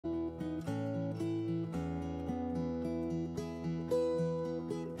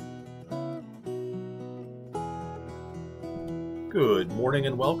Good morning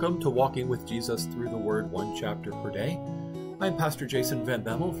and welcome to Walking with Jesus Through the Word, one chapter per day. I'm Pastor Jason Van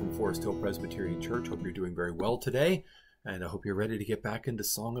Bemmel from Forest Hill Presbyterian Church. Hope you're doing very well today, and I hope you're ready to get back into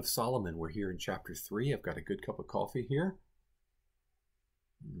Song of Solomon. We're here in chapter 3. I've got a good cup of coffee here.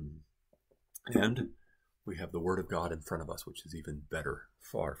 And we have the Word of God in front of us, which is even better,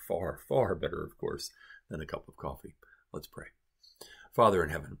 far, far, far better, of course, than a cup of coffee. Let's pray. Father in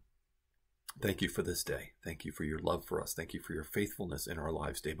heaven, thank you for this day. Thank you for your love for us. Thank you for your faithfulness in our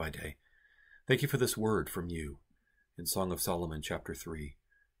lives day by day. Thank you for this word from you in Song of Solomon, chapter 3.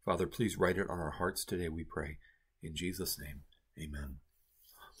 Father, please write it on our hearts today, we pray. In Jesus' name, amen.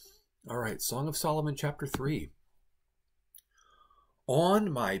 All right, Song of Solomon, chapter 3.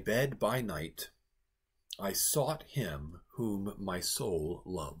 On my bed by night, I sought him whom my soul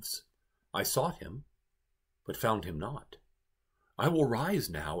loves. I sought him, but found him not. I will rise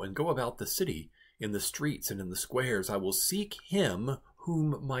now and go about the city, in the streets and in the squares. I will seek him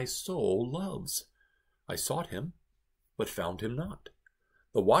whom my soul loves. I sought him, but found him not.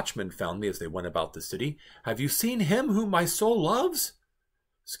 The watchmen found me as they went about the city. Have you seen him whom my soul loves?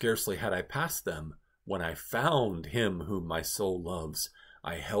 Scarcely had I passed them, when I found him whom my soul loves.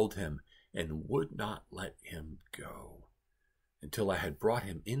 I held him and would not let him go, until I had brought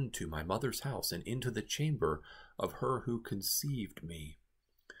him into my mother's house and into the chamber of her who conceived me.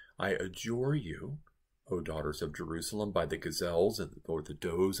 I adjure you, O daughters of Jerusalem, by the gazelles or the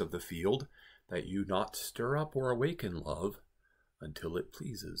does of the field, that you not stir up or awaken love until it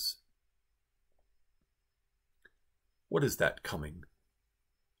pleases. What is that coming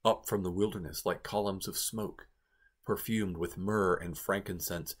up from the wilderness like columns of smoke, perfumed with myrrh and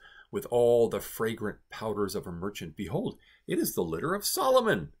frankincense, with all the fragrant powders of a merchant? Behold, it is the litter of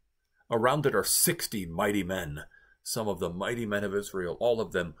Solomon. Around it are 60 mighty men, some of the mighty men of Israel, all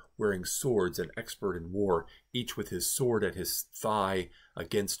of them wearing swords and expert in war, each with his sword at his thigh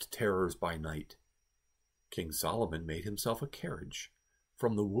against terrors by night. King Solomon made himself a carriage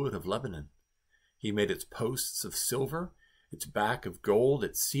from the wood of Lebanon. He made its posts of silver, its back of gold,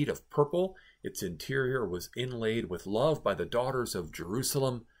 its seat of purple. Its interior was inlaid with love by the daughters of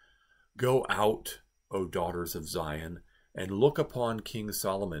Jerusalem. Go out, O daughters of Zion, and look upon King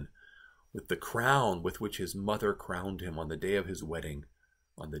Solomon, with the crown with which his mother crowned him on the day of his wedding,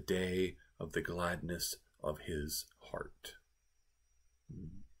 on the day of the gladness of his heart.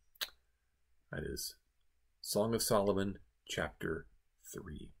 That is Song of Solomon, chapter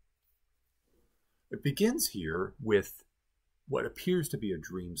 3. It begins here with what appears to be a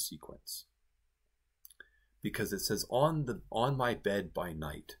dream sequence, because it says, on my bed by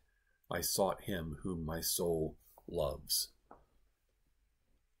night, I sought him whom my soul loves.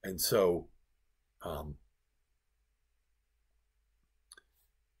 And so,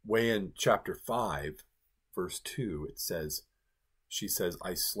 way in chapter 5, verse 2, it says, she says,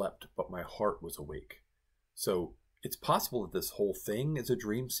 I slept, but my heart was awake. So it's possible that this whole thing is a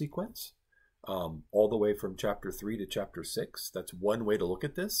dream sequence, all the way from chapter 3 to chapter 6. That's one way to look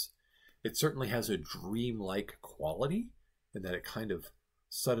at this. It certainly has a dream-like quality in that it kind of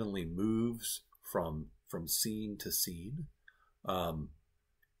suddenly moves from scene to scene.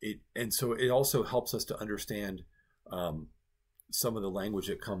 And so it also helps us to understand some of the language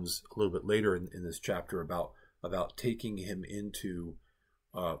that comes a little bit later in this chapter about taking him into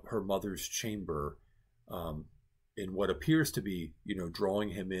her mother's chamber in what appears to be, drawing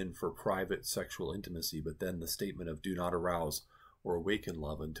him in for private sexual intimacy, but then the statement of do not arouse or awaken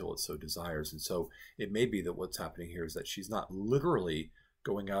love until it so desires. And so it may be that what's happening here is that she's not literally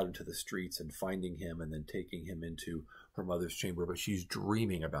going out into the streets and finding him and then taking him into her mother's chamber, but she's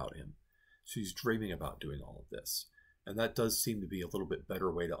dreaming about him. She's dreaming about doing all of this. And that does seem to be a little bit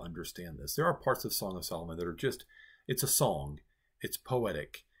better way to understand this. There are parts of Song of Solomon that are just, it's a song, it's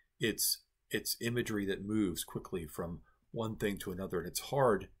poetic, it's imagery that moves quickly from one thing to another, and it's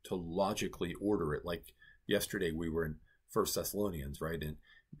hard to logically order it. Like yesterday we were in 1 Thessalonians, right? And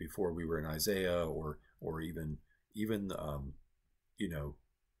before we were in Isaiah or even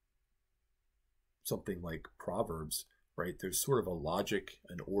something like Proverbs, right? There's sort of a logic,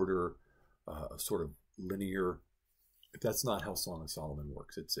 an order, a sort of linear. That's not how Song of Solomon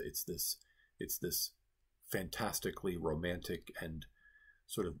works. It's this fantastically romantic and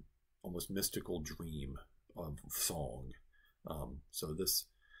sort of almost mystical dream of song. So this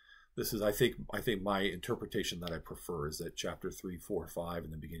is, I think my interpretation that I prefer is that chapter 3, 4, 5,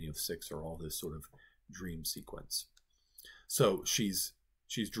 and the beginning of 6 are all this sort of dream sequence. So she's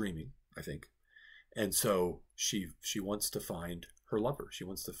dreaming, I think. And so she wants to find her lover. She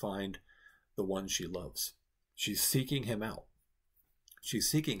wants to find the one she loves. She's seeking him out. She's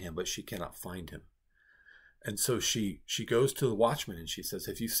seeking him, but she cannot find him. And so she goes to the watchman and she says,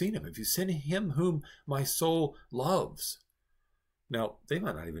 have you seen him? Have you seen him whom my soul loves? Now, they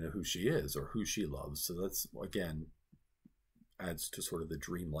might not even know who she is or who she loves. So that's, again, adds to sort of the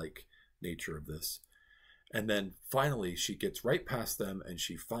dreamlike nature of this. And then finally, she gets right past them and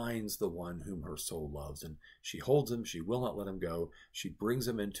she finds the one whom her soul loves. And she holds him. She will not let him go. She brings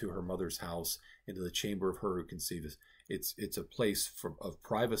him into her mother's house, into the chamber of her who conceives. It's a place of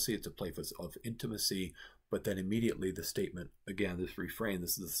privacy. It's a place of intimacy. But then immediately the statement, again, this refrain,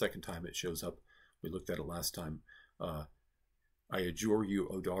 this is the second time it shows up. We looked at it last time. I adjure you,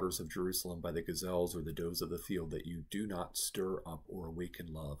 O daughters of Jerusalem, by the gazelles or the does of the field, that you do not stir up or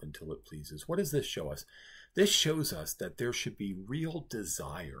awaken love until it pleases. What does this show us? This shows us that there should be real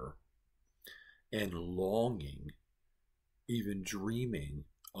desire and longing, even dreaming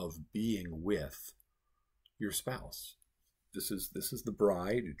of being with your spouse. This is the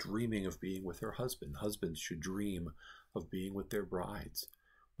bride dreaming of being with her husband. Husbands should dream of being with their brides.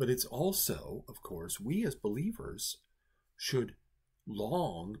 But it's also, of course, we as believers should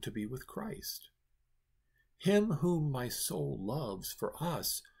long to be with Christ. Him whom my soul loves for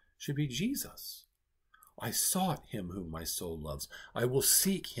us should be Jesus. I sought him whom my soul loves. I will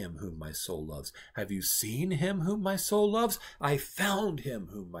seek him whom my soul loves. Have you seen him whom my soul loves? I found him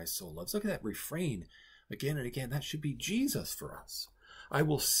whom my soul loves. Look at that refrain again and again. That should be Jesus for us. I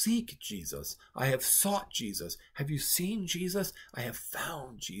will seek Jesus. I have sought Jesus. Have you seen Jesus? I have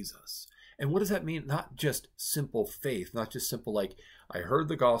found Jesus. And what does that mean? Not just simple faith, not just simple like, I heard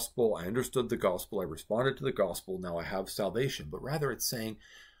the gospel, I understood the gospel, I responded to the gospel, now I have salvation. But rather it's saying,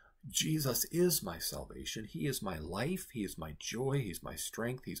 Jesus is my salvation. He is my life. He is my joy. He's my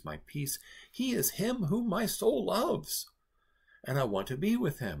strength. He's my peace. He is him whom my soul loves. And I want to be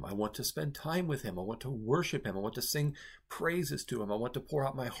with him. I want to spend time with him. I want to worship him. I want to sing praises to him. I want to pour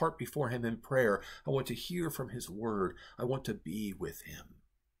out my heart before him in prayer. I want to hear from his word. I want to be with him.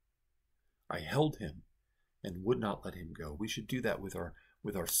 I held him and would not let him go. We should do that with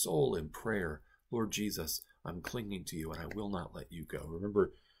our soul in prayer. Lord Jesus, I'm clinging to you and I will not let you go.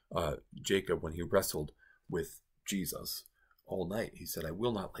 Remember Jacob, when he wrestled with Jesus all night, he said, I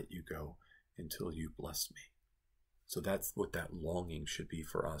will not let you go until you bless me. So that's what that longing should be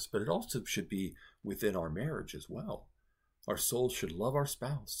for us. But it also should be within our marriage as well. Our soul should love our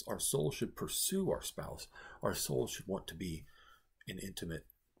spouse. Our soul should pursue our spouse. Our soul should want to be in intimate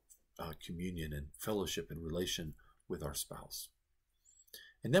communion and fellowship and relation with our spouse.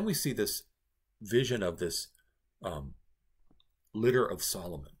 And then we see this vision of this litter of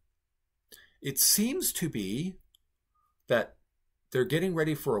Solomon. It seems to be that they're getting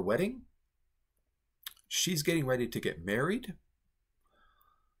ready for a wedding. She's getting ready to get married.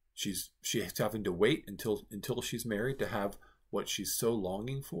 She's having to wait until she's married to have what she's so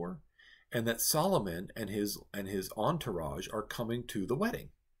longing for, and that Solomon and his entourage are coming to the wedding.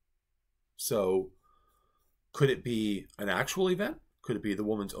 So could it be an actual event? Could it be the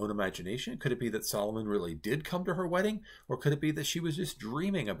woman's own imagination? Could it be that Solomon really did come to her wedding? Or could it be that she was just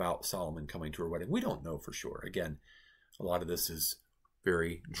dreaming about Solomon coming to her wedding? We don't know for sure. Again, a lot of this is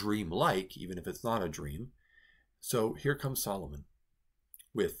very dream-like, even if it's not a dream. So here comes Solomon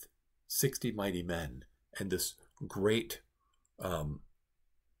with 60 mighty men and this great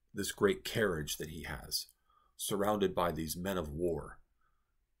carriage that he has, surrounded by these men of war.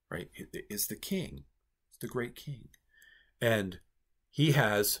 Right? It's the king. It's the great king. And he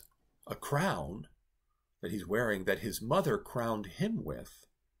has a crown that he's wearing that his mother crowned him with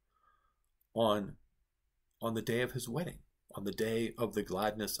on the day of his wedding, on the day of the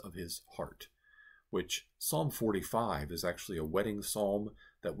gladness of his heart, which Psalm 45 is actually a wedding psalm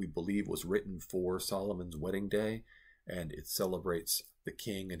that we believe was written for Solomon's wedding day, and it celebrates the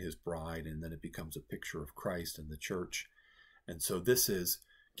king and his bride, and then it becomes a picture of Christ and the church. And so this is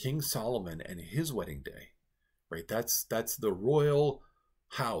King Solomon and his wedding day, right? That's the royal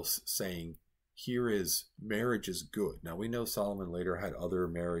house saying, here is, marriage is good. Now we know Solomon later had other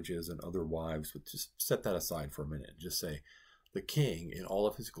marriages and other wives, but just set that aside for a minute and just say, the king in all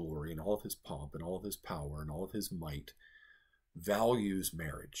of his glory and all of his pomp and all of his power and all of his might values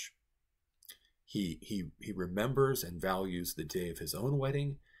marriage. He remembers and values the day of his own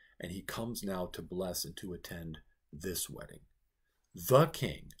wedding, and he comes now to bless and to attend this wedding. The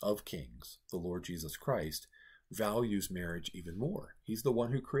King of Kings, the Lord Jesus Christ, values marriage even more. He's the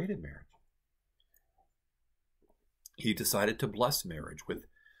one who created marriage. He decided to bless marriage with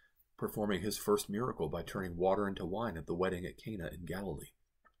performing his first miracle by turning water into wine at the wedding at Cana in Galilee.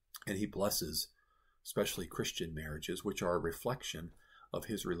 And he blesses especially Christian marriages, which are a reflection of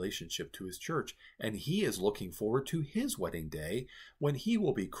his relationship to his church. And he is looking forward to his wedding day when he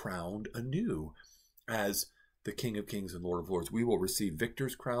will be crowned anew as the King of Kings and Lord of Lords. We will receive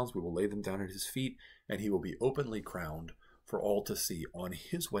victor's crowns. We will lay them down at his feet, and he will be openly crowned for all to see on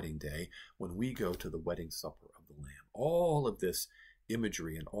his wedding day when we go to the wedding supper of the Lamb. All of this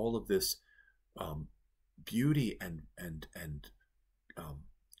imagery and all of this beauty and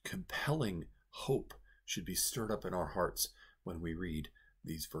compelling hope should be stirred up in our hearts when we read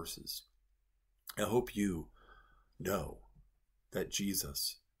these verses. I hope you know that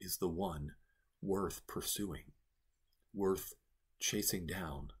Jesus is the one worth pursuing, worth chasing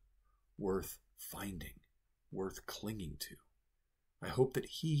down, worth finding, worth clinging to. I hope that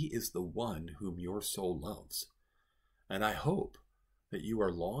he is the one whom your soul loves. And I hope that you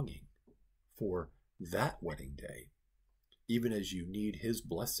are longing for that wedding day, even as you need his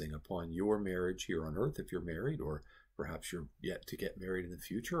blessing upon your marriage here on earth if you're married, or perhaps you're yet to get married in the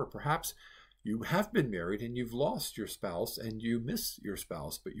future, or perhaps you have been married and you've lost your spouse and you miss your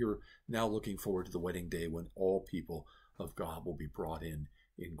spouse, but you're now looking forward to the wedding day when all people of God will be brought in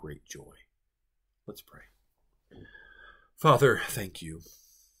great joy. Let's pray. Father, thank you.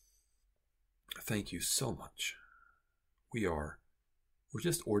 Thank you so much. We're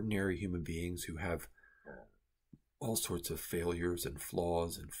just ordinary human beings who have all sorts of failures and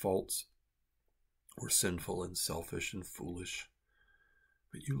flaws and faults. We're sinful and selfish and foolish.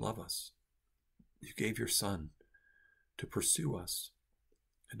 But you love us. You gave your Son to pursue us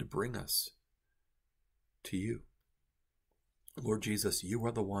and to bring us to you. Lord Jesus, you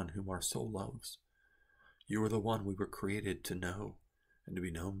are the one whom our soul loves. You are the one we were created to know and to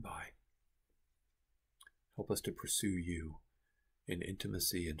be known by. Help us to pursue you in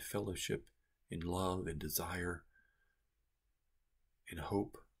intimacy and fellowship, in love and desire, in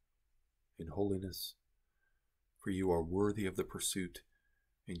hope, in holiness. For you are worthy of the pursuit,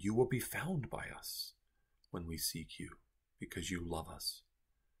 and you will be found by us when we seek you, because you love us.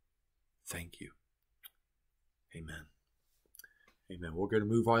 Thank you. Amen. Amen. We're going to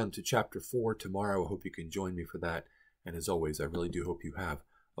move on to chapter 4 tomorrow. I hope you can join me for that. And as always, I really do hope you have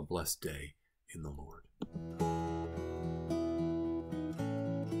a blessed day in the Lord.